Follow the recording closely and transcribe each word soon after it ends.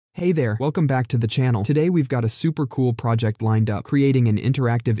Hey there, welcome back to the channel. Today we've got a super cool project lined up, creating an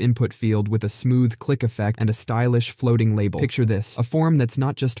interactive input field with a smooth click effect and a stylish floating label. Picture this, a form that's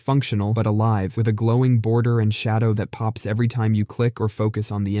not just functional, but alive, with a glowing border and shadow that pops every time you click or focus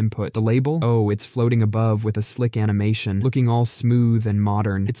on the input. The label? Oh, it's floating above with a slick animation, looking all smooth and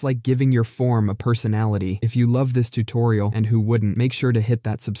modern. It's like giving your form a personality. If you love this tutorial, and who wouldn't, make sure to hit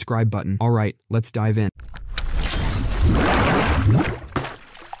that subscribe button. Alright, let's dive in.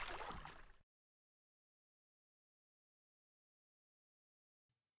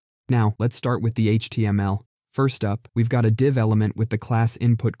 Now, let's start with the HTML. First up, we've got a div element with the class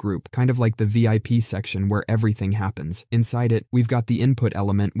input group, kind of like the VIP section where everything happens. Inside it, we've got the input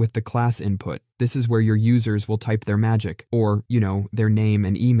element with the class input. This is where your users will type their magic, or, their name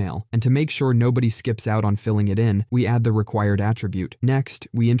and email. And to make sure nobody skips out on filling it in, we add the required attribute. Next,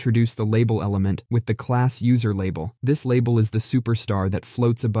 we introduce the label element with the class user label. This label is the superstar that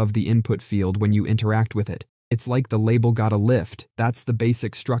floats above the input field when you interact with it. It's like the label got a lift. That's the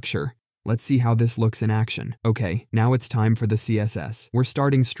basic structure. Let's see how this looks in action. Okay, now it's time for the CSS. We're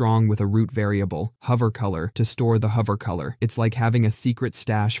starting strong with a root variable, hover color, to store the hover color. It's like having a secret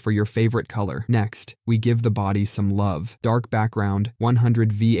stash for your favorite color. Next, we give the body some love. Dark background, 100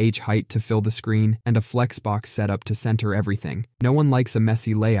 VH height to fill the screen, and a flexbox setup to center everything. No one likes a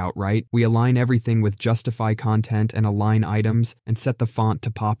messy layout, right? We align everything with justify content and align items, and set the font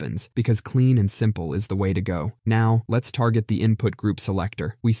to Poppins, because clean and simple is the way to go. Now, let's target the input group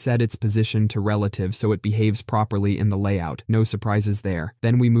selector. We set its position to relative so it behaves properly in the layout. No surprises there.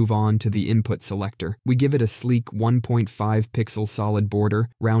 Then we move on to the input selector. We give it a sleek 1.5 pixel solid border,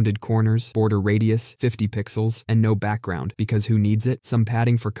 rounded corners, border radius 50 pixels, and no background, because who needs it? Some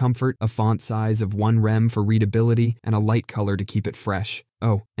padding for comfort, a font size of 1 rem for readability, and a light color to keep it fresh.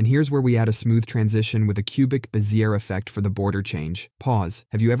 Oh, and here's where we add a smooth transition with a cubic Bezier effect for the border change. Pause.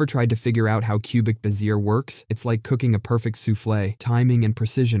 Have you ever tried to figure out how cubic Bezier works? It's like cooking a perfect souffle. Timing and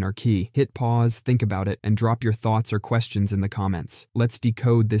precision are key. Hit pause, think about it, and drop your thoughts or questions in the comments. Let's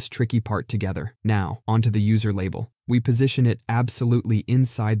decode this tricky part together. Now, onto the user label. We position it absolutely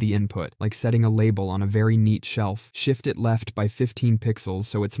inside the input, like setting a label on a very neat shelf. Shift it left by 15 pixels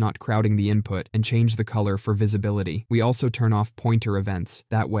so it's not crowding the input, and change the color for visibility. We also turn off pointer events.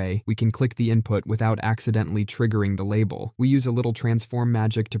 That way, we can click the input without accidentally triggering the label. We use a little transform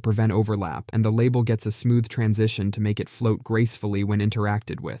magic to prevent overlap, and the label gets a smooth transition to make it float gracefully when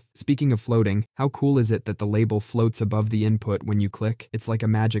interacted with. Speaking of floating, how cool is it that the label floats above the input when you click? It's like a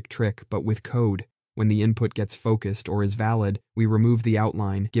magic trick, but with code. When the input gets focused or is valid, we remove the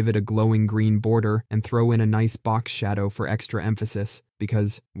outline, give it a glowing green border, and throw in a nice box shadow for extra emphasis,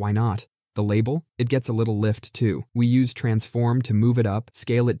 because why not? The label? It gets a little lift too. We use transform to move it up,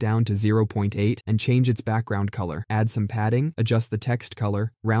 scale it down to 0.8, and change its background color. Add some padding, adjust the text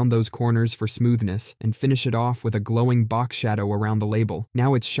color, round those corners for smoothness, and finish it off with a glowing box shadow around the label.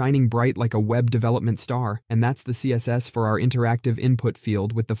 Now it's shining bright like a web development star, and that's the CSS for our interactive input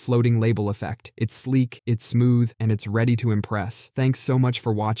field with the floating label effect. It's sleek, it's smooth, and it's ready to impress. Thanks so much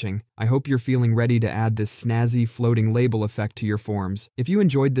for watching. I hope you're feeling ready to add this snazzy floating label effect to your forms. If you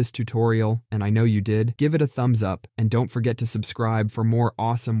enjoyed this tutorial, and I know you did, give it a thumbs up, and don't forget to subscribe for more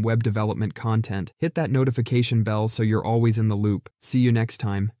awesome web development content. Hit that notification bell so you're always in the loop. See you next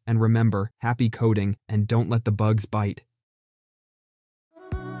time, and remember, happy coding, and don't let the bugs bite.